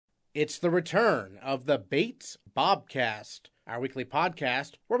It's the return of the Bates Bobcast, our weekly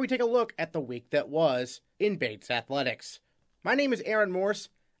podcast where we take a look at the week that was in Bates athletics. My name is Aaron Morse,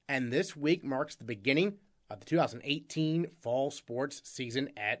 and this week marks the beginning of the 2018 fall sports season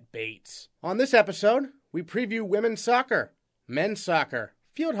at Bates. On this episode, we preview women's soccer, men's soccer,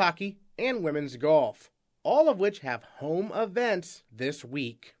 field hockey, and women's golf, all of which have home events this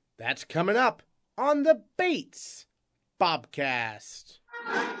week. That's coming up on the Bates Bobcast.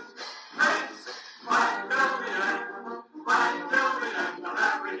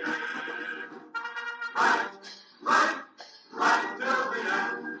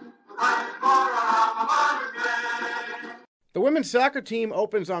 The women's soccer team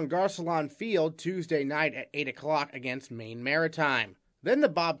opens on Garcelon Field Tuesday night at 8 o'clock against Maine Maritime. Then the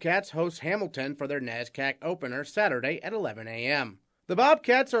Bobcats host Hamilton for their NESCAC opener Saturday at 11 a.m. The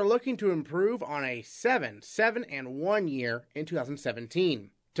Bobcats are looking to improve on a 7-1 year in 2017.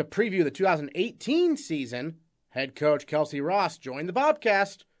 To preview the 2018 season, head coach Kelsy Ross joined the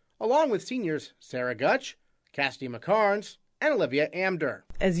Bobcast, along with seniors Sarah Gutch, Cassidy McCarns, and Olivia Amdur.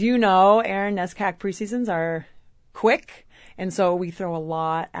 As you know, Aaron, NESCAC preseasons are quick, and so we throw a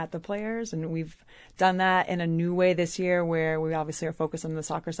lot at the players, and we've done that in a new way this year where we obviously are focused on the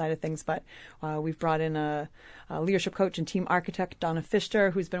soccer side of things, but we've brought in a leadership coach and team architect, Donna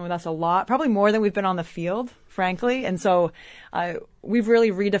Fischer, who's been with us a lot, probably more than we've been on the field, frankly. And so we've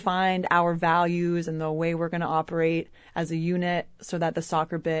really redefined our values and the way we're going to operate as a unit so that the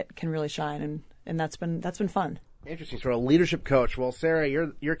soccer bit can really shine, and that's been fun. Interesting. So a leadership coach. Well, Sarah,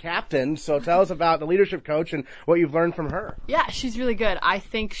 you're captain, so tell us about the leadership coach and what you've learned from her. Yeah, she's really good. I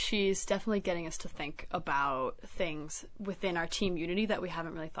think she's definitely getting us to think about things within our team unity that we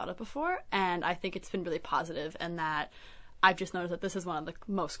haven't really thought of before, and I think it's been really positive, and that I've just noticed that this is one of the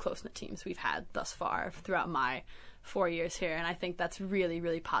most close-knit teams we've had thus far throughout my 4 years here, and I think that's really,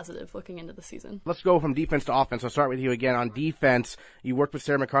 really positive looking into the season. Let's go from defense to offense. I'll start with you again. On defense, you worked with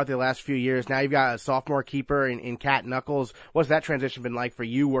Sarah McCarthy the last few years. Now you've got a sophomore keeper in Kat Knuckles. What's that transition been like for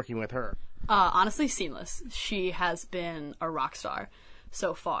you working with her? Honestly, seamless. She has been a rock star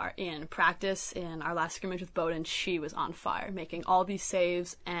so far. In practice, in our last scrimmage with Bowdoin, she was on fire, making all these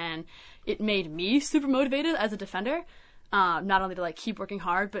saves, and it made me super motivated as a defender, not only to keep working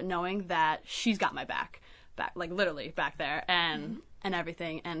hard, but knowing that she's got my back, literally back there, and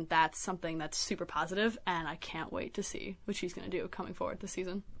everything, and that's something that's super positive, and I can't wait to see what she's going to do coming forward this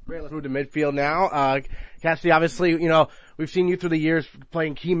season. Great, let's move to midfield now. Cassidy, obviously, we've seen you through the years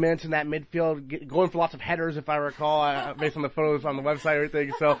playing key minutes in that midfield, going for lots of headers, if I recall, based on the photos on the website and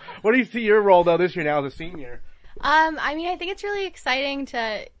everything. So what do you see your role, though, this year now as a senior? I think it's really exciting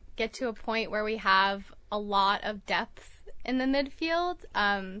to get to a point where we have a lot of depth in the midfield.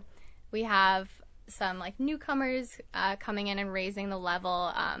 We have some newcomers coming in and raising the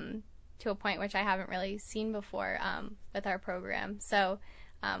level to a point which I haven't really seen before with our program. So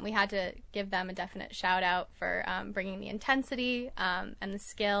we had to give them a definite shout out for bringing the intensity and the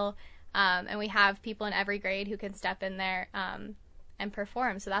skill. And we have people in every grade who can step in there and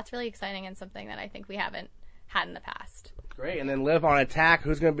perform. So that's really exciting and something that I think we haven't had in the past. Great, and then Liv on attack.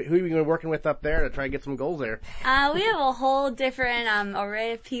 Who are you going to be working with up there to try to get some goals there? We have a whole different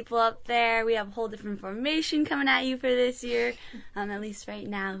array of people up there. We have a whole different formation coming at you for this year. At least right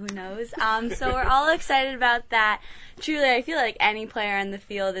now, who knows? So we're all excited about that. Truly, I feel like any player on the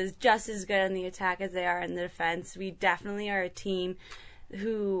field is just as good in the attack as they are in the defense. We definitely are a team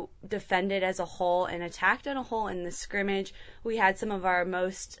who defended as a whole and attacked on a whole in the scrimmage. We had some of our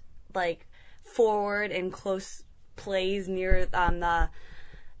most forward and close plays near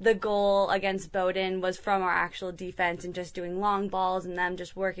the goal against Bowdoin was from our actual defense and just doing long balls and them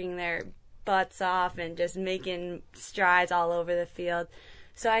just working their butts off and just making strides all over the field.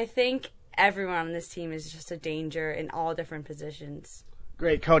 So I think everyone on this team is just a danger in all different positions.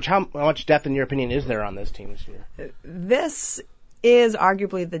 Great. Coach, how much depth, in your opinion, is there on this team this year? This is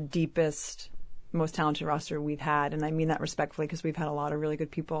arguably the deepest, most talented roster we've had, and I mean that respectfully because we've had a lot of really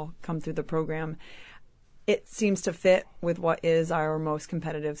good people come through the program. It seems to fit with what is our most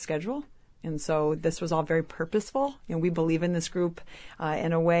competitive schedule. And so this was all very purposeful. We believe in this group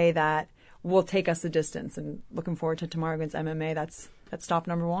in a way that will take us the distance. And looking forward to tomorrow against MMA. That's stop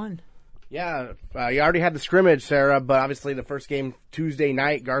number one. Yeah, you already had the scrimmage, Sarah, but obviously the first game Tuesday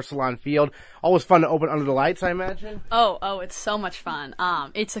night, Garcelon Field. Always fun to open under the lights, I imagine. Oh, it's so much fun.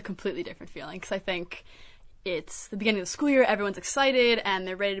 It's a completely different feeling because I think it's the beginning of the school year, everyone's excited, and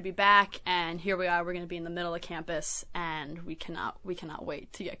they're ready to be back, and here we are, we're going to be in the middle of campus, and we cannot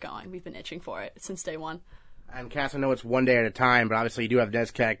wait to get going. We've been itching for it since day one. And Cass, I know it's one day at a time, but obviously you do have a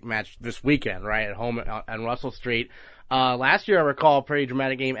NESCAC match this weekend, right, at home on Russell Street. Last year, I recall a pretty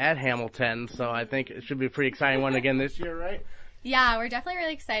dramatic game at Hamilton, so I think it should be a pretty exciting one again this year, right? Yeah, we're definitely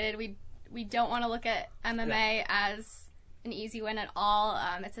really excited. We don't want to look at MMA as an easy win at all.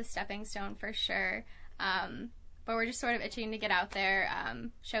 It's a stepping stone for sure. But we're just sort of itching to get out there,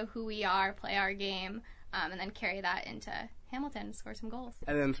 show who we are, play our game, and then carry that into Hamilton and score some goals.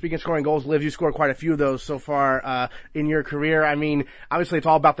 And then speaking of scoring goals, Liv, you scored quite a few of those so far in your career. I mean, obviously it's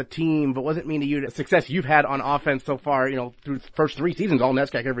all about the team, but what does it mean to you the success you've had on offense so far, through the first 3 seasons, all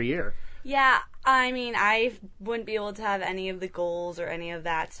NESCAC every year? Yeah, I mean, I wouldn't be able to have any of the goals or any of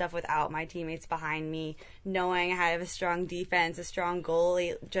that stuff without my teammates behind me. Knowing I have a strong defense, a strong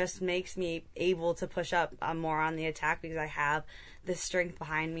goalie, just makes me able to push up more on the attack because I have the strength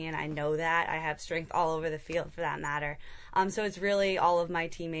behind me, and I know that. I have strength all over the field, for that matter. So it's really all of my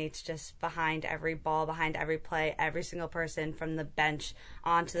teammates just behind every ball, behind every play. Every single person from the bench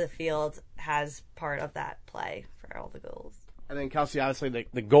onto the field has part of that play for all the goals. And then, Kelsy, obviously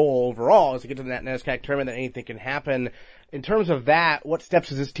the goal overall is to get to that NESCAC tournament, that anything can happen. In terms of that, what steps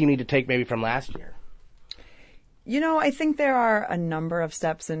does this team need to take maybe from last year? I think there are a number of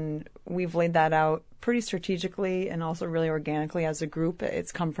steps, and we've laid that out pretty strategically and also really organically as a group.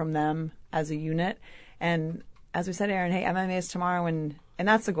 It's come from them as a unit. And as we said, Aaron, hey, MMA is tomorrow, and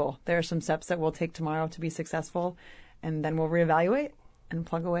that's the goal. There are some steps that we'll take tomorrow to be successful, and then we'll reevaluate and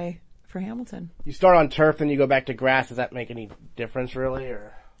plug away for Hamilton. You start on turf, then you go back to grass. Does that make any difference, really?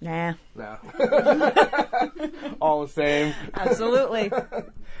 Or nah. No. All the same. Absolutely.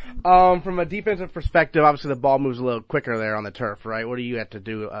 From a defensive perspective, obviously the ball moves a little quicker there on the turf, right? What do you have to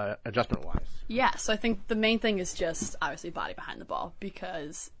do adjustment-wise? Yeah, so I think the main thing is just obviously body behind the ball,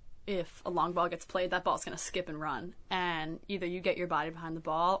 because if a long ball gets played, that ball's going to skip and run. And either you get your body behind the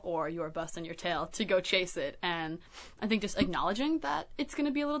ball or you're busting your tail to go chase it. And I think just acknowledging that it's going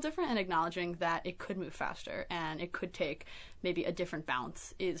to be a little different and acknowledging that it could move faster and it could take maybe a different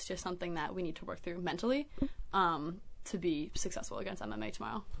bounce is just something that we need to work through mentally to be successful against MMA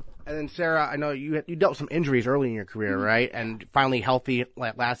tomorrow. And then, Sarah, I know you dealt with some injuries early in your career, right? And finally healthy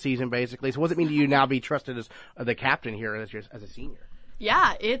last season, basically. So what does it mean to you now be trusted as the captain here as a senior?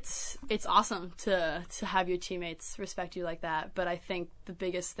 Yeah, it's awesome to have your teammates respect you like that. But I think the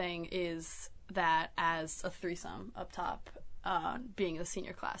biggest thing is that as a threesome up top, being a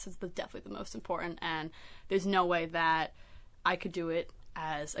senior class is definitely the most important. And there's no way that I could do it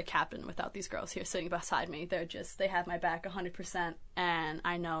as a captain without these girls here sitting beside me. They have my back 100%. And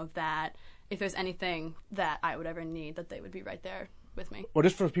I know that if there's anything that I would ever need, that they would be right there with me. Well,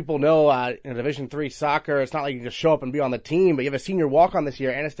 just for people to know, in Division III soccer, it's not like you can just show up and be on the team, but you have a senior walk-on this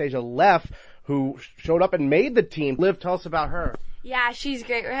year, Anastasia Leff, who showed up and made the team. Liv, tell us about her. Yeah, she's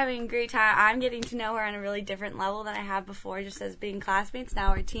great. We're having a great time. I'm getting to know her on a really different level than I have before, just as being classmates.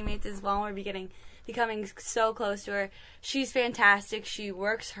 Now we're teammates as well, and we're becoming so close to her. She's fantastic. She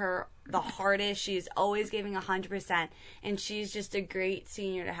works the hardest. She's always giving 100%, and she's just a great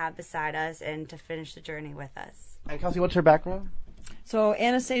senior to have beside us and to finish the journey with us. And Kelsy, what's her background? So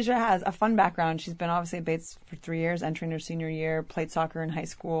Anastasia has a fun background. She's been obviously at Bates for 3 years, entering her senior year, played soccer in high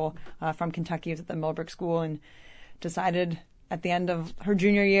school from Kentucky, was at the Millbrook School, and decided at the end of her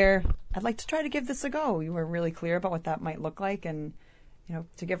junior year, I'd like to try to give this a go. We were really clear about what that might look like, and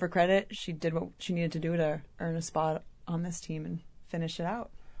to give her credit, she did what she needed to do to earn a spot on this team and finish it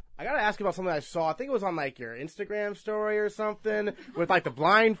out. I gotta ask you about something I saw. I think it was on your Instagram story or something with the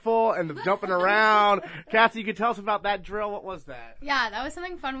blindfold and the jumping around. Cassie, you could tell us about that drill. What was that? Yeah, that was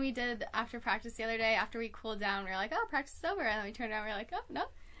something fun we did after practice the other day. After we cooled down, we were like, oh, practice is over. And then we turned around and we were like, oh,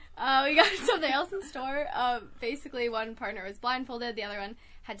 no. We got something else in store. Basically, one partner was blindfolded. The other one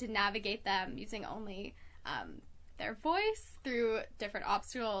had to navigate them using only their voice through different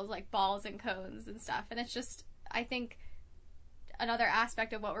obstacles like balls and cones and stuff. And it's just, I think, another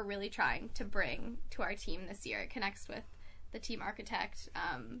aspect of what we're really trying to bring to our team this year. It connects with the team architect,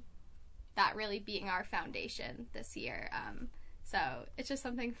 that really being our foundation this year. So it's just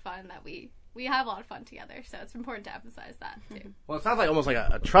something fun that we have a lot of fun together. So it's important to emphasize that too. Well, it sounds almost like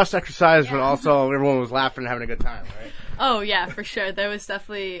a trust exercise, but also everyone was laughing and having a good time, right? Oh yeah, for sure. There was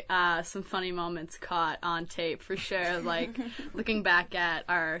definitely some funny moments caught on tape for sure. Like looking back at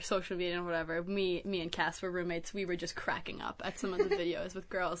our social media and whatever, me and Cass were roommates. We were just cracking up at some of the videos with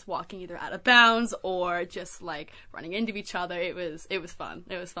girls walking either out of bounds or just running into each other. It was fun.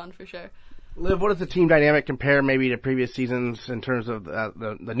 It was fun for sure. Liv, what does the team dynamic compare maybe to previous seasons in terms of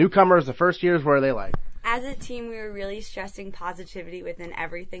the newcomers, the first years? What are they like? As a team, we were really stressing positivity within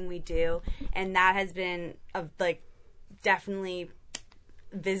everything we do, and that has been definitely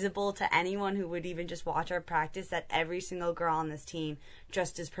visible to anyone who would even just watch our practice that every single girl on this team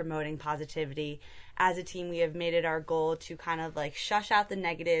just is promoting positivity. As a team, we have made it our goal to kind of like shush out the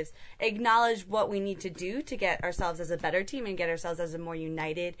negatives, acknowledge what we need to do to get ourselves as a better team and get ourselves as a more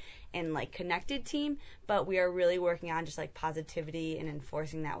united and like connected team. But we are really working on just like positivity and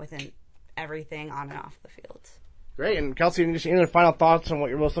enforcing that within everything on and off the field. Great. And Kelsy, just any final thoughts on what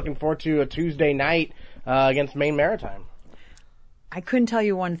you're most looking forward to a Tuesday night against Maine Maritime? I couldn't tell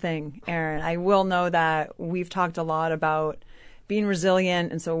you one thing, Aaron. I will know that we've talked a lot about being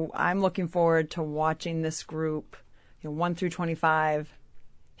resilient, and so I'm looking forward to watching this group, 1 through 25,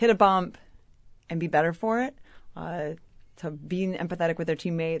 hit a bump and be better for it, to being empathetic with their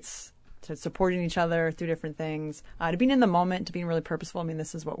teammates, to supporting each other through different things, to being in the moment, to being really purposeful. I mean,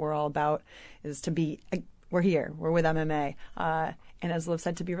 this is what we're all about, is to be, we're here, we're with MMA, and as Liv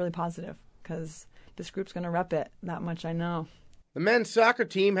said, to be really positive, because this group's going to rep it, that much I know. The men's soccer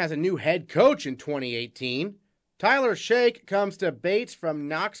team has a new head coach in 2018. Tyler Sheikh comes to Bates from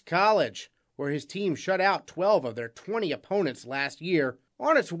Knox College, where his team shut out 12 of their 20 opponents last year,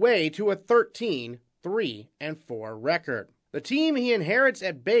 on its way to a 13-3-4 record. The team he inherits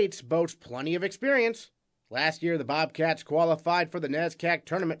at Bates boasts plenty of experience. Last year, the Bobcats qualified for the NESCAC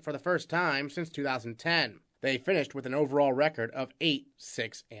tournament for the first time since 2010. They finished with an overall record of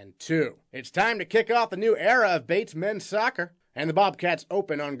 8-6-2. It's time to kick off the new era of Bates men's soccer. And the Bobcats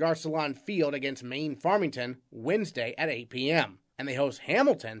open on Garcelon Field against Maine Farmington Wednesday at 8 p.m. And they host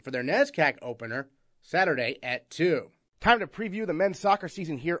Hamilton for their NESCAC opener Saturday at 2. Time to preview the men's soccer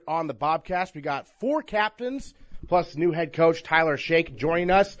season here on the Bobcast. We got 4 captains, plus new head coach Tyler Sheikh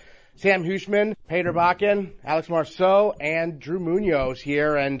joining us. Sam Huebschmann, Peder, Bakken, Aleks Marceau, and Drew Munoz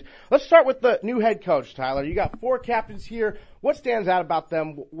here. And let's start with the new head coach, Tyler. You got 4 captains here. What stands out about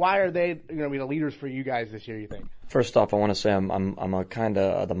them? Why are they going to be the leaders for you guys this year, you think? First off, I want to say I'm a kind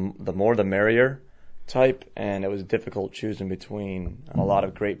of the more the merrier type, and it was difficult choosing between a lot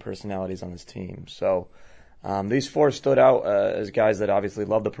of great personalities on this team. So these 4 stood out as guys that obviously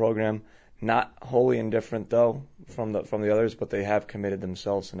love the program. Not wholly indifferent, though, from the others, but they have committed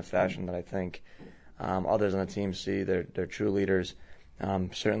themselves in a fashion that I think others on the team see. They're true leaders,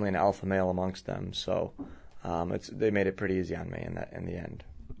 certainly an alpha male amongst them. So they made it pretty easy on me in the end.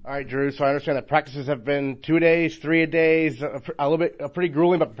 All right, Drew, so I understand that practices have been 2 days, 3 days, a little bit pretty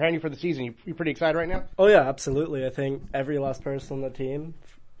grueling, but preparing you for the season. You pretty excited right now? Oh, yeah, absolutely. I think every last person on the team,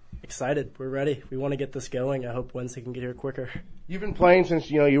 excited. We're ready. We want to get this going. I hope Wednesday can get here quicker. You've been playing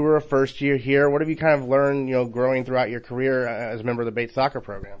since, you were a first year here. What have you kind of learned, growing throughout your career as a member of the Bates soccer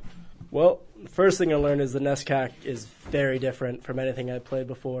program? Well, the first thing I learned is the NESCAC is very different from anything I played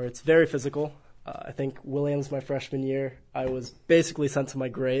before. It's very physical. I think Williams, my freshman year, I was basically sent to my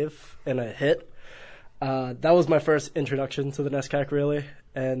grave in a hit. That was my first introduction to the NESCAC, really.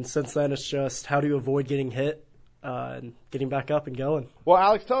 And since then, it's just how do you avoid getting hit and getting back up and going. Well,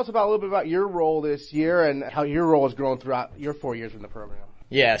 Aleks, tell us a little bit about your role this year and how your role has grown throughout your 4 years in the program.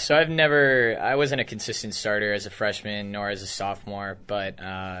 Yeah, so I wasn't a consistent starter as a freshman nor as a sophomore, but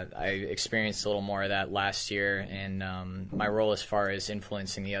I experienced a little more of that last year, and my role as far as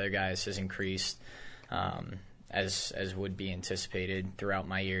influencing the other guys has increased as would be anticipated throughout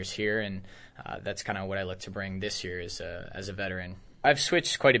my years here, and that's kind of what I look to bring this year as a veteran. I've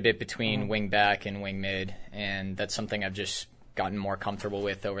switched quite a bit between wing back and wing mid, and that's something I've just gotten more comfortable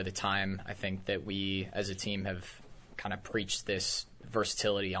with over the time. I think that we as a team have kind of preached this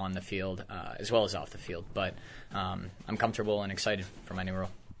versatility on the field as well as off the field, but I'm comfortable and excited for my new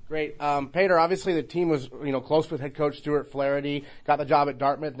role. Great. Peder, obviously the team was close with head coach Stuart Flaherty, got the job at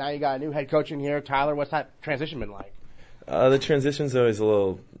Dartmouth. Now you got a new head coach in here. Tyler, what's that transition been like? The transition's always a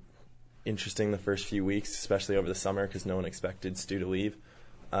little interesting the first few weeks, especially over the summer because no one expected Stu to leave.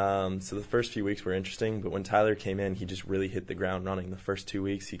 So the first few weeks were interesting, but when Tyler came in, he just really hit the ground running. The first 2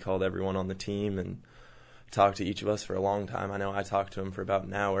 weeks, he called everyone on the team and talked to each of us for a long time. I know I talked to him for about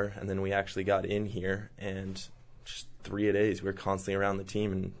an hour, and then we actually got in here, and just 3 a days, we were constantly around the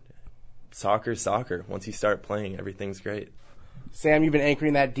team, and soccer's soccer. Once you start playing, everything's great. Sam, you've been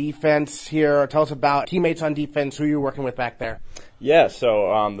anchoring that defense here. Tell us about teammates on defense, who you're working with back there. Yeah,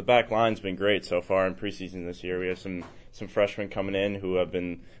 so the back line's been great so far in preseason this year. We have some freshmen coming in who have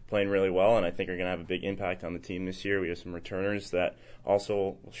been playing really well and I think are going to have a big impact on the team this year. We have some returners that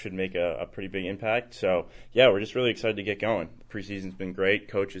also should make a pretty big impact. So, yeah, we're just really excited to get going. The preseason's been great.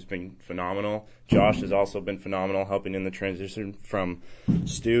 Coach has been phenomenal. Josh has also been phenomenal, helping in the transition from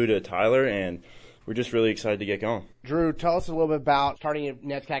Stu to Tyler, and we're just really excited to get going. Drew, tell us a little bit about starting a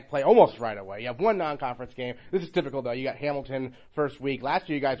NESCAC play almost right away. You have one non-conference game. This is typical, though. You got Hamilton first week. Last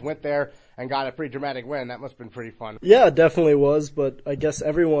year, you guys went there and got a pretty dramatic win. That must have been pretty fun. Yeah, it definitely was, but I guess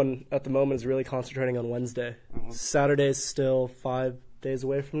everyone at the moment is really concentrating on Wednesday. Saturday's still 5 days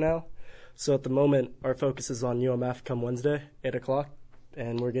away from now. So at the moment, our focus is on UMF come Wednesday, 8 o'clock,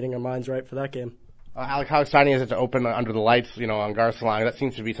 and we're getting our minds right for that game. Aleks, how exciting is it to open under the lights, on Garcelon? That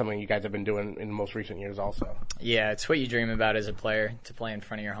seems to be something you guys have been doing in the most recent years also. Yeah, it's what you dream about as a player, to play in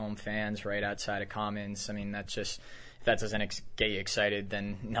front of your home fans right outside of Commons. I mean, that's just, if that doesn't get you excited,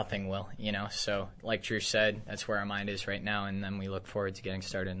 then nothing will, So, like Drew said, that's where our mind is right now, and then we look forward to getting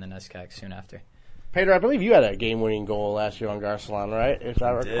started in the NESCAC soon after. Peder, I believe you had a game-winning goal last year on Garcelon, right? If I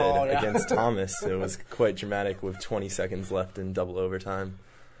recall. Did, against Thomas. It was quite dramatic with 20 seconds left in double overtime.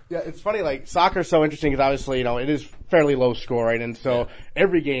 Yeah, it's funny, soccer's so interesting because obviously, it is fairly low scoring, and so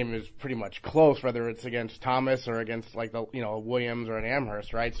every game is pretty much close, whether it's against Thomas or against, Williams or an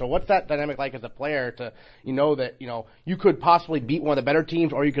Amherst, right? So what's that dynamic like as a player to, that, you could possibly beat one of the better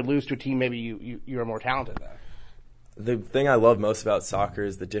teams or you could lose to a team maybe you're more talented than? The thing I love most about soccer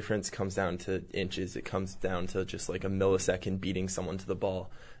is the difference comes down to inches. It comes down to just a millisecond beating someone to the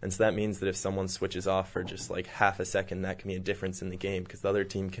ball. And so that means that if someone switches off for just half a second, that can be a difference in the game because the other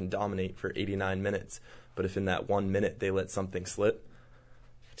team can dominate for 89 minutes. But if in that 1 minute they let something slip,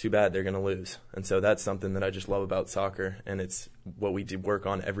 too bad, they're going to lose. And so that's something that I just love about soccer. And it's what we do work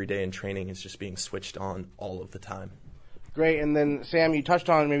on every day in training is just being switched on all of the time. Great. And then, Sam, you touched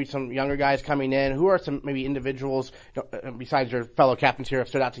on maybe some younger guys coming in. Who are some maybe individuals, besides your fellow captains here, have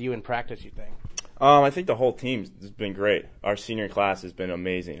stood out to you in practice, you think? I think the whole team has been great. Our senior class has been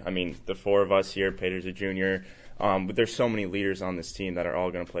amazing. I mean, the four of us here, Peder's a junior, but there's so many leaders on this team that are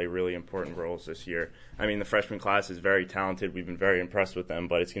all going to play really important roles this year. I mean, the freshman class is very talented. We've been very impressed with them,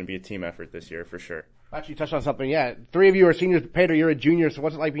 but it's going to be a team effort this year for sure. Actually, you touched on something. Yeah, 3 of you are seniors. Peder, you're a junior, so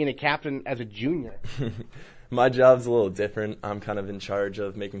what's it like being a captain as a junior? My job's a little different. I'm kind of in charge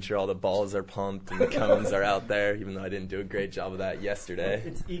of making sure all the balls are pumped and the cones are out there, even though I didn't do a great job of that yesterday.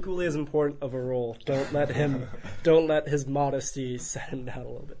 It's equally as important of a role. Don't let his modesty set him down a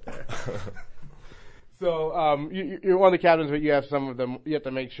little bit there. So you're one of the captains, but you have some of them. You have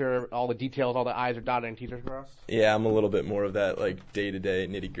to make sure all the details, all the I's are dotted and T's are crossed. Yeah, I'm a little bit more of that day-to-day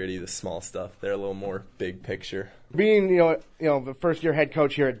nitty-gritty, the small stuff. They're a little more big picture. Being the first-year head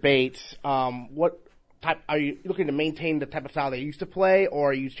coach here at Bates, what type are you looking to maintain the type of style they used to play, or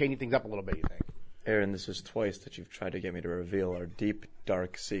are you changing things up a little bit? You think? Aaron, this is twice that you've tried to get me to reveal our deep,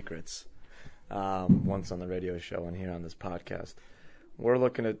 dark secrets. Once on the radio show and here on this podcast. We're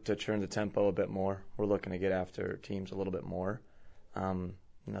looking to turn the tempo a bit more. We're looking to get after teams a little bit more.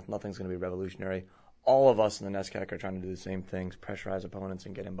 Nothing's going to be revolutionary. All of us in the NESCAC are trying to do the same things, pressurize opponents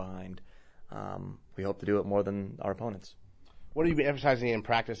and get in behind. We hope to do it more than our opponents. What have you been emphasizing in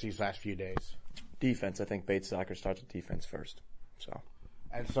practice these last few days? Defense. I think Bates soccer starts with defense first.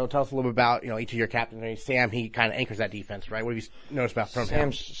 And so tell us a little bit about, each of your captains. I mean, Sam, he kind of anchors that defense, right? What have you noticed about from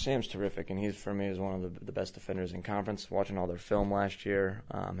him? Sam's terrific, and he's, for me, is one of the best defenders in conference. Watching all their film last year,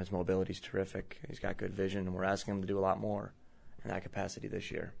 his mobility's terrific. He's got good vision, and we're asking him to do a lot more in that capacity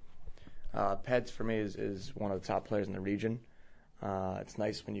this year. Peds, for me, is one of the top players in the region. It's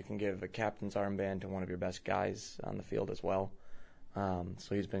nice when you can give a captain's armband to one of your best guys on the field as well.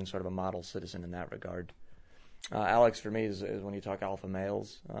 So he's been sort of a model citizen in that regard. Aleks, for me, is when you talk alpha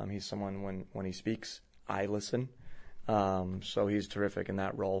males. He's someone, when he speaks, I listen. So he's terrific in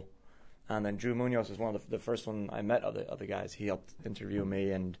that role. And then Drew Munoz is one of the first one I met of the guys. He helped interview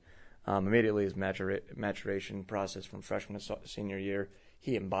me, and immediately his maturation process from freshman to senior year,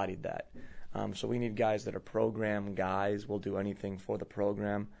 he embodied that. So we need guys that are program guys, will do anything for the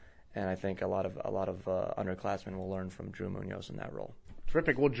program. And I think a lot of underclassmen will learn from Drew Munoz in that role.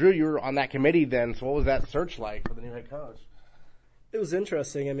 Terrific. Well, Drew, you were on that committee then, so what was that search like for the new head coach? It was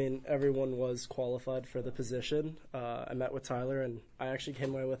interesting. I mean, everyone was qualified for the position. I met with Tyler, and I actually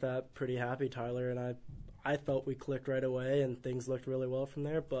came away with that pretty happy. Tyler and I felt we clicked right away, and things looked really well from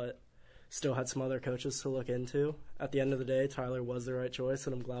there, but still had some other coaches to look into. At the end of the day, Tyler was the right choice,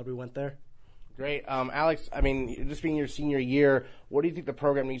 and I'm glad we went there. Great. Aleks, I mean, just being your senior year, what do you think the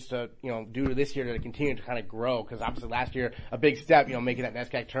program needs to, do this year to continue to kind of grow? Because obviously last year, a big step, making that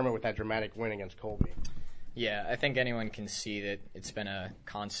NESCAC tournament with that dramatic win against Colby. Yeah, I think anyone can see that it's been a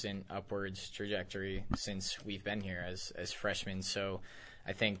constant upwards trajectory since we've been here as freshmen. So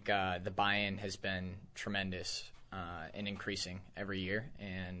I think the buy-in has been tremendous and increasing every year.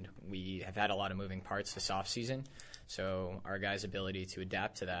 And we have had a lot of moving parts this offseason. So our guys' ability to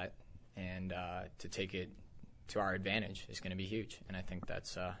adapt to that and to take it to our advantage is going to be huge, and I think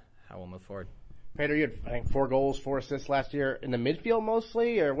that's how we'll move forward. Peder, you had, I think, 4 goals, 4 assists last year in the midfield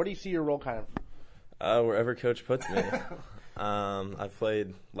mostly, or what do you see your role kind of? Wherever coach puts me.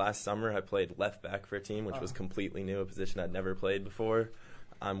 Last summer, I played left back for a team, which was completely new, a position I'd never played before.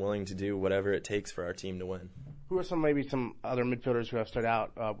 I'm willing to do whatever it takes for our team to win. Who are maybe some other midfielders who have stood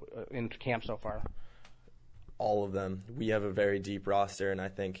out in camp so far? All of them. We have a very deep roster, and I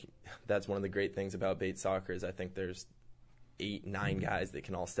think that's one of the great things about Bates soccer is I think there's 8, 9 guys that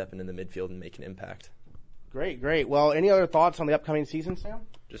can all step into the midfield and make an impact. Great. Well, any other thoughts on the upcoming season, Sam?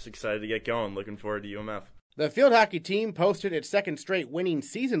 Just excited to get going. Looking forward to UMF. The field hockey team posted its second straight winning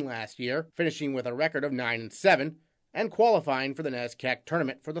season last year, finishing with a record of 9-7 and qualifying for the NESCAC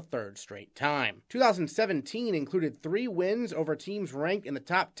tournament for the 3rd straight time. 2017 included 3 wins over teams ranked in the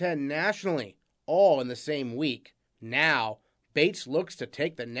top 10 nationally, all in the same week. Now, Bates looks to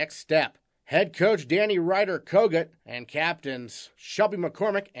take the next step. Head coach Danny Ryder Kogut and captains Shelbie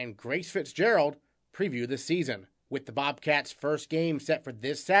McCormack and Grace Fitzgerald preview the season, with the Bobcats' first game set for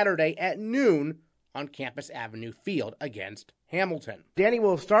this Saturday at noon on Campus Avenue Field against Hamilton. Danny,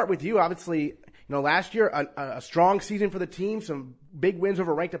 we'll start with you. Obviously, last year, a strong season for the team, some big wins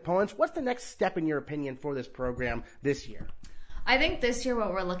over ranked opponents. What's the next step, in your opinion, for this program this year? I think this year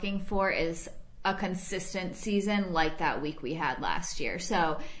what we're looking for is a consistent season like that week we had last year.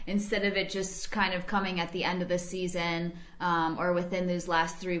 So instead of it just kind of coming at the end of the season or within those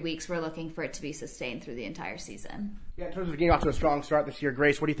last 3 weeks, we're looking for it to be sustained through the entire season. Yeah, in terms of getting off to a strong start this year,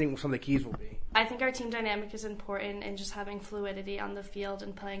 Grace, what do you think some of the keys will be? I think our team dynamic is important and just having fluidity on the field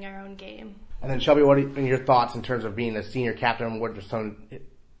and playing our own game. And then Shelbie, what are your thoughts in terms of being a senior captain? What are some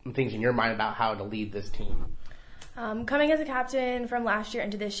things in your mind about how to lead this team? Coming as a captain from last year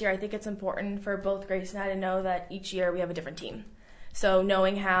into this year, I think it's important for both Grace and I to know that each year we have a different team. So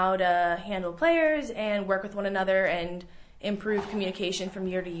knowing how to handle players and work with one another and improve communication from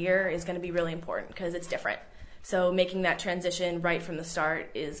year to year is going to be really important because it's different. So making that transition right from the start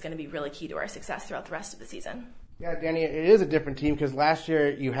is going to be really key to our success throughout the rest of the season. Yeah, Danny, it is a different team because last year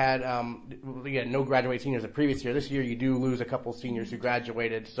you had no graduate seniors the previous year. This year you do lose a couple seniors who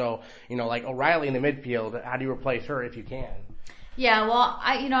graduated. So, like O'Reilly in the midfield, how do you replace her if you can? Yeah, well,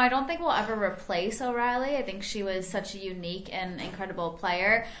 I don't think we'll ever replace O'Reilly. I think she was such a unique and incredible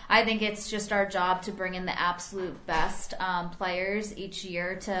player. I think it's just our job to bring in the absolute best players each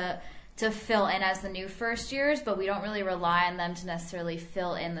year to fill in as the new first years, but we don't really rely on them to necessarily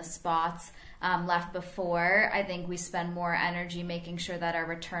fill in the spots left before. I think we spend more energy making sure that our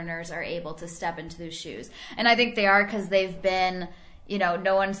returners are able to step into those shoes. And I think they are because they've been,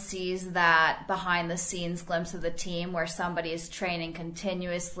 no one sees that behind the scenes glimpse of the team where somebody is training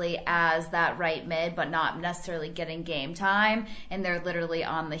continuously as that right mid, but not necessarily getting game time. And they're literally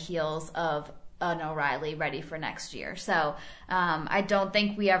on the heels of an O'Reilly ready for next year. So I don't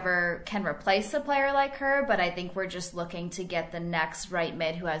think we ever can replace a player like her, but I think we're just looking to get the next right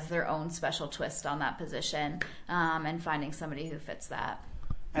mid who has their own special twist on that position and finding somebody who fits that.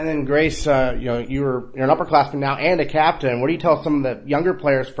 And then Grace, you're an upperclassman now and a captain. What do you tell some of the younger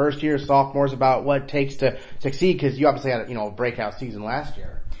players, first year sophomores, about what it takes to succeed? Because you obviously had a breakout season last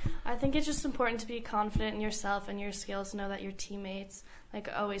year. I think it's just important to be confident in yourself and your skills, know that your teammates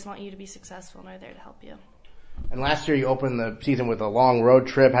always want you to be successful and are there to help you. And last year you opened the season with a long road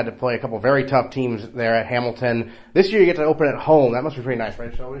trip, had to play a couple very tough teams there at Hamilton. This year you get to open at home. That must be pretty nice,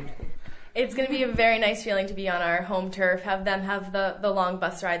 right, Shelbie? It's going to be a very nice feeling to be on our home turf, have them have the long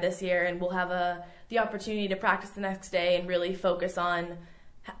bus ride this year, and we'll have the opportunity to practice the next day and really focus on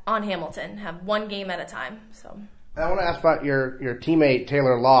Hamilton, have one game at a time. So. I want to ask about your teammate,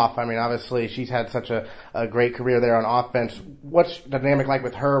 Taylor Loff. I mean, obviously, she's had such a great career there on offense. What's the dynamic like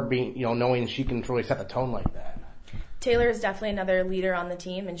with her being, knowing she can really set the tone like that? Taylor is definitely another leader on the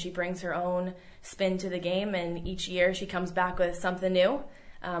team, and she brings her own spin to the game, and each year she comes back with something new,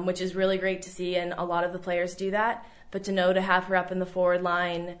 which is really great to see, and a lot of the players do that. But to have her up in the forward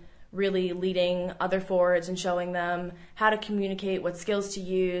line, really leading other forwards and showing them how to communicate, what skills to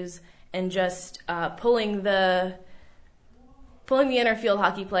use, and just pulling the inner field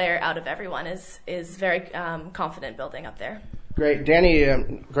hockey player out of everyone is very confident building up there. Great. Danny,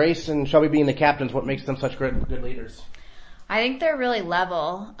 Grace and Shelbie being the captains, what makes them such good leaders? I think they're really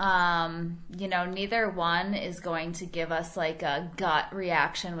level. Neither one is going to give us a gut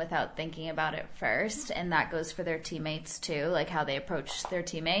reaction without thinking about it first, and that goes for their teammates too, how they approach their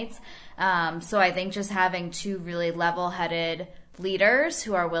teammates. So I think just having two really level-headed leaders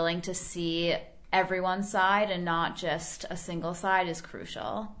who are willing to see everyone's side and not just a single side is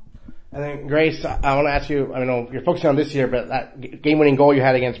crucial. And then Grace, I want to ask you, I know you're focusing on this year, but that game-winning goal you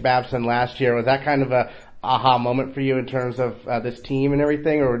had against Babson last year, was that kind of aha moment for you in terms of this team and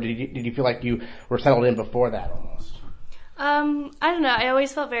everything, or did you feel like you were settled in before that almost? I don't know. I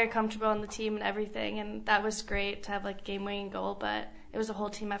always felt very comfortable on the team and everything, and that was great to have like a game-winning goal, but it was a whole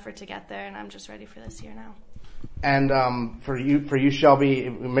team effort to get there, and I'm just ready for this year now. And for you, Shelbie,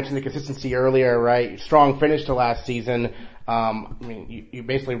 you mentioned the consistency earlier, right? Strong finish to last season. I mean, you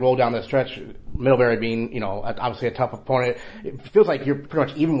basically rolled down the stretch, Middlebury being, obviously a tough opponent. It feels like you're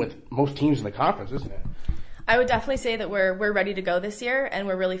pretty much even with most teams in the conference, isn't it? I would definitely say that we're ready to go this year, and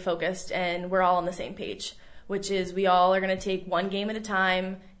we're really focused, and we're all on the same page, which is we all are going to take one game at a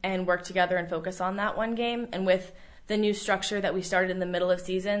time and work together and focus on that one game. And with the new structure that we started in the middle of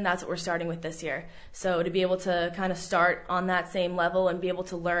season, that's what we're starting with this year. So to be able to kind of start on that same level and be able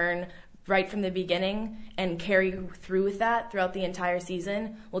to learn right from the beginning and carry through with that throughout the entire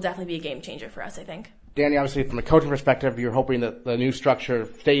season will definitely be a game changer for us, I think. Danny, obviously from a coaching perspective, you're hoping that the new structure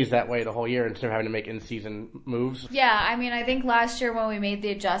stays that way the whole year instead of having to make in-season moves. Yeah, I mean, I think last year when we made the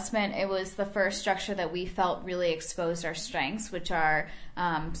adjustment, it was the first structure that we felt really exposed our strengths, which are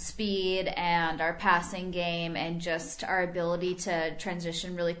speed and our passing game and just our ability to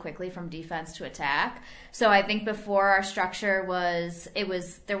transition really quickly from defense to attack. So I think before our structure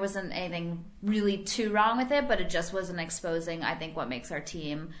there wasn't anything really too wrong with it, but it just wasn't exposing, I think, what makes our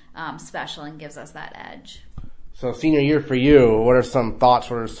team special and gives us that edge. So senior year for you, what are some thoughts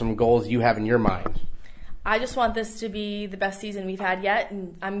or some goals you have in your mind? I just want this to be the best season we've had yet,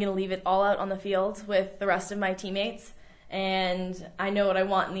 and I'm going to leave it all out on the field with the rest of my teammates. And I know what I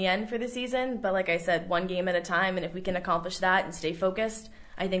want in the end for the season, but like I said, one game at a time, and if we can accomplish that and stay focused,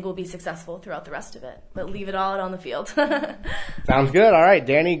 I think we'll be successful throughout the rest of it. But leave it all out on the field. Sounds good. All right,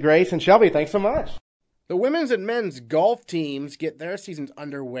 Danny, Grace, and Shelbie, thanks so much. The women's and men's golf teams get their seasons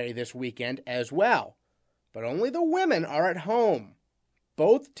underway this weekend as well, but only the women are at home.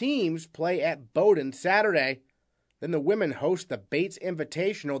 Both teams play at Bowdoin Saturday. Then the women host the Bates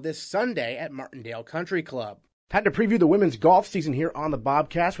Invitational this Sunday at Martindale Country Club. Had to preview the women's golf season here on the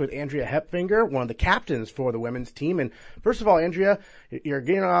Bobcast with Andrea Hepfinger, one of the captains for the women's team. And first of all, Andrea, you're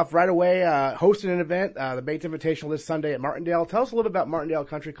getting off right away, hosting an event, the Bates Invitational this Sunday at Martindale. Tell us a little bit about Martindale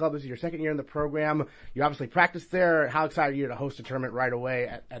Country Club. This is your second year in the program. You obviously practiced there. How excited are you to host a tournament right away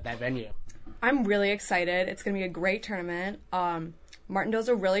at that venue? I'm really excited. It's going to be a great tournament. Martindale's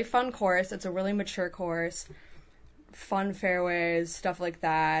a really fun course. It's a really mature course. Fun fairways, stuff like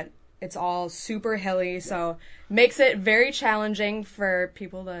that. It's all super hilly, so makes it very challenging for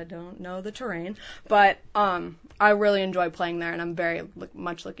people that don't know the terrain. But I really enjoy playing there, and I'm very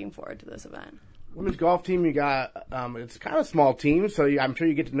much looking forward to this event. Women's golf team, you got it's kind of a small team, so I'm sure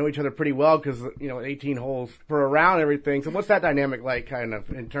you get to know each other pretty well because 18 holes for a round and everything. So what's that dynamic like, kind of,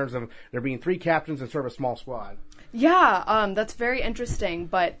 in terms of there being three captains and sort of a small squad? Yeah, that's very interesting,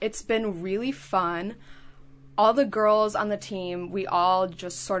 but it's been really fun. All the girls on the team, we all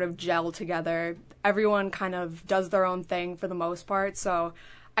just sort of gel together. Everyone kind of does their own thing for the most part. So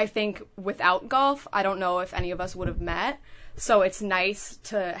I think without golf, I don't know if any of us would have met. So it's nice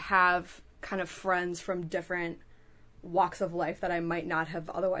to have kind of friends from different walks of life that I might not have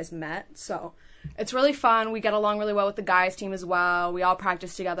otherwise met. So it's really fun. We get along really well with the guys' team as well. We all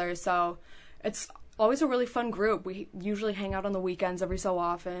practice together. So it's always a really fun group. We usually hang out on the weekends every so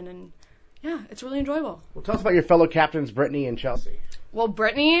often, and yeah, it's really enjoyable. Well, tell us about your fellow captains, Brittany and Chelsea. Well,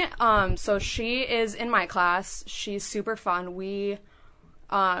 Brittany, so she is in my class. She's super fun. We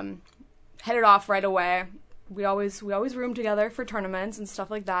hit it off right away. We always room together for tournaments and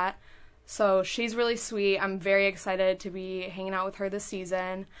stuff like that. So she's really sweet. I'm very excited to be hanging out with her this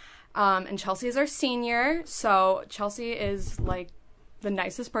season. And Chelsea is our senior. So Chelsea is like the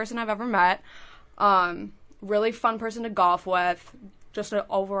nicest person I've ever met. Really fun person to golf with. Just an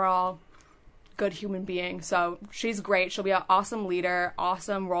overall good human being. So she's great. She'll be an awesome leader,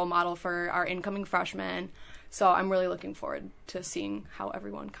 awesome role model for our incoming freshmen. So I'm really looking forward to seeing how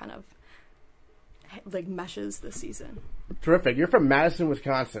everyone kind of meshes this season. Terrific. You're from Madison,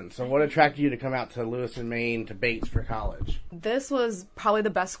 Wisconsin. So what attracted you to come out to Lewiston, Maine to Bates for college? This was probably the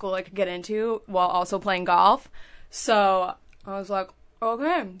best school I could get into while also playing golf. So I was like,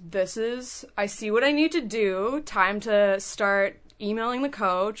 okay, I see what I need to do. Time to start emailing the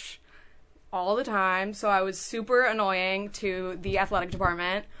coach all the time. So I was super annoying to the athletic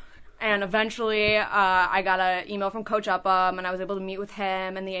department. And eventually I got an email from Coach Upham, and I was able to meet with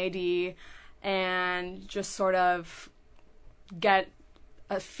him and the AD and just sort of get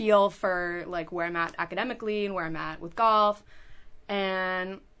a feel for where I'm at academically and where I'm at with golf.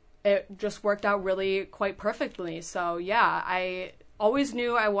 And it just worked out really quite perfectly. So yeah, I always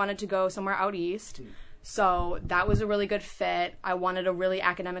knew I wanted to go somewhere out east. So that was a really good fit. I wanted a really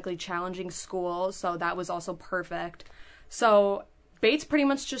academically challenging school, so that was also perfect. So Bates pretty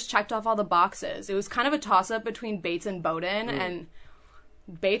much just checked off all the boxes. It was kind of a toss-up between Bates and Bowdoin, and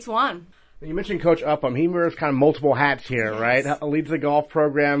Bates won. You mentioned Coach Upham. He wears kind of multiple hats here, right? Leads the golf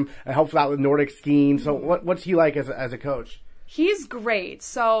program, helps out with Nordic skiing. So what's he like as a coach? He's great.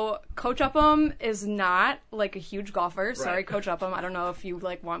 So Coach Upham is not like a huge golfer. Right. Sorry, Coach Upham. I don't know if you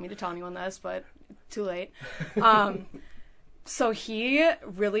want me to tell anyone this, but too late. So he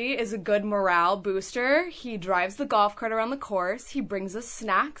really is a good morale booster. He drives the golf cart around the course. He brings us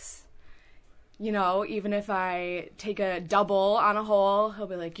snacks. You know, even if I take a double on a hole, he'll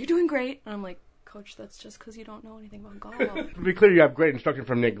be like, "You're doing great." And I'm like, "Coach, that's just because you don't know anything about golf." To be clear, you have great instruction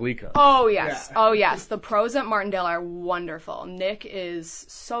from Nick Glico. Oh, yes. Yeah. Oh, yes. The pros at Martindale are wonderful. Nick is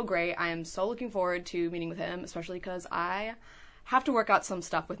so great. I am so looking forward to meeting with him, especially because I have to work out some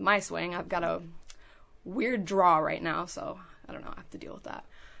stuff with my swing. I've got a weird draw right now, so I don't know. I have to deal with that.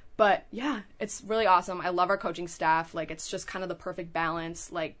 But, yeah, it's really awesome. I love our coaching staff. Like, it's just kind of the perfect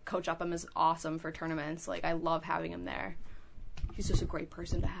balance. Like, Coach Upham is awesome for tournaments. Like, I love having him there. He's just a great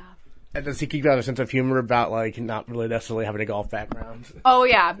person to have. And does he keep out a sense of humor about, like, not really necessarily having a golf background? Oh,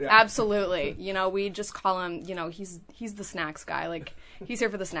 yeah, absolutely. You know, we just call him, you know, he's the snacks guy. Like, he's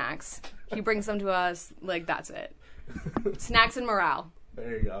here for the snacks. He brings them to us. Like, that's it. Snacks and morale.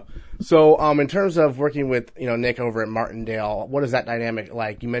 There you go. So, in terms of working with, Nick over at Martindale, what is that dynamic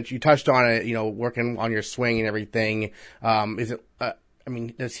like? You touched on it, working on your swing and everything. Is it,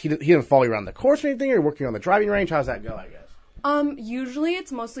 does he doesn't follow you around the course or anything, or working on the driving range? How's that go, I guess? Usually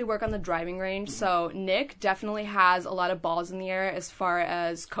it's mostly work on the driving range. So Nick definitely has a lot of balls in the air as far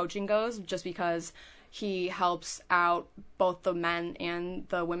as coaching goes, just because he helps out both the men and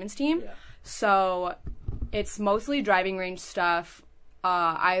the women's team. Yeah. So it's mostly driving range stuff.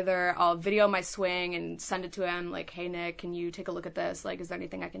 Either I'll video my swing and send it to him, like, "Hey, Nick, can you take a look at this? Like, is there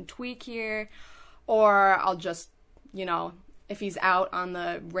anything I can tweak here?" Or I'll just, if he's out on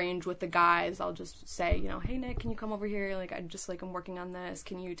the range with the guys, I'll just say, "Hey, Nick, can you come over here? Like, I'm working on this.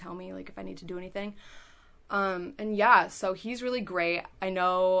 Can you tell me, like, if I need to do anything?" And yeah, so he's really great. I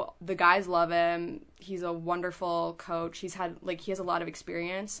know the guys love him. He's a wonderful coach. He has a lot of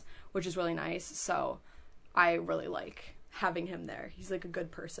experience, which is really nice. So I really like having him there. He's like a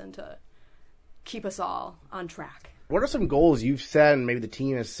good person to keep us all on track. What are some goals you've set and maybe the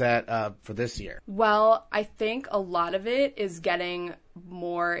team has set for this year? Well, I think a lot of it is getting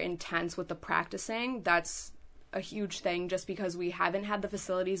more intense with the practicing. That's a huge thing just because we haven't had the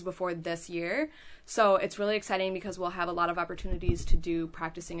facilities before this year. So it's really exciting because we'll have a lot of opportunities to do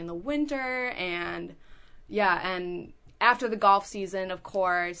practicing in the winter and after the golf season, of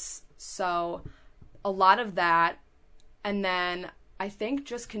course. So a lot of that. And then I think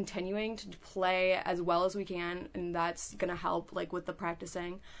just continuing to play as well as we can, and that's going to help, like, with the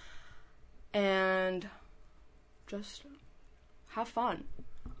practicing. And just have fun.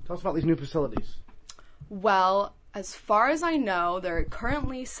 Tell us about these new facilities. Well, as far as I know, they're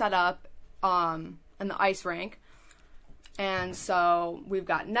currently set up in the ice rink. And so we've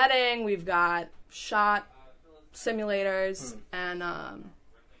got netting, we've got shot simulators, and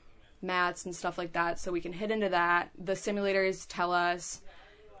mats and stuff like that, so we can hit into that. The simulators tell us,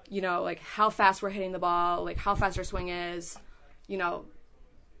 like, how fast we're hitting the ball, like, how fast our swing is,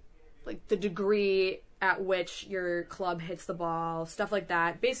 like, the degree at which your club hits the ball, stuff like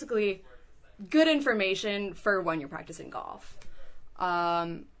that. Basically, good information for when you're practicing golf.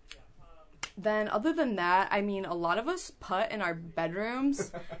 Then, other than that, a lot of us putt in our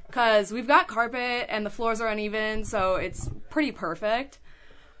bedrooms, because we've got carpet and the floors are uneven, so it's pretty perfect.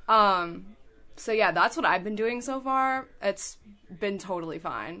 So yeah, that's what I've been doing so far. It's been totally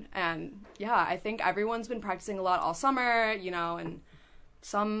fine. And yeah, I think everyone's been practicing a lot all summer, and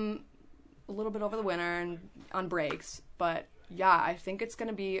some a little bit over the winter and on breaks. But yeah, I think it's going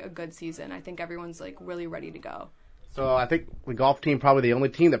to be a good season. I think everyone's like really ready to go. So I think the golf team probably the only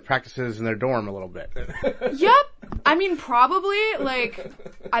team that practices in their dorm a little bit. Yep. Probably. Like,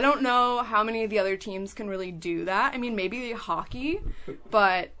 I don't know how many of the other teams can really do that. Maybe hockey,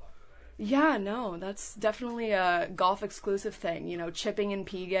 but yeah, no, that's definitely a golf exclusive thing. Chipping in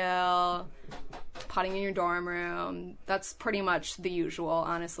P-Gale, putting in your dorm room. That's pretty much the usual,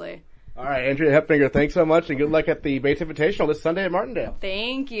 honestly. All right, Andrea Hepfinger, thanks so much, and good luck at the Bates Invitational this Sunday at Martindale.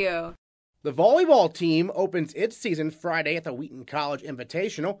 Thank you. The volleyball team opens its season Friday at the Wheaton College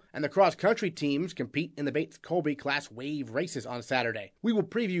Invitational, and the cross-country teams compete in the Bates Colby Class Wave races on Saturday. We will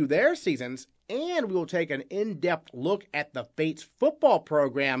preview their seasons, and we will take an in-depth look at the Bates football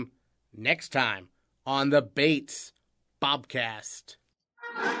program next time on the Bates Bobcast.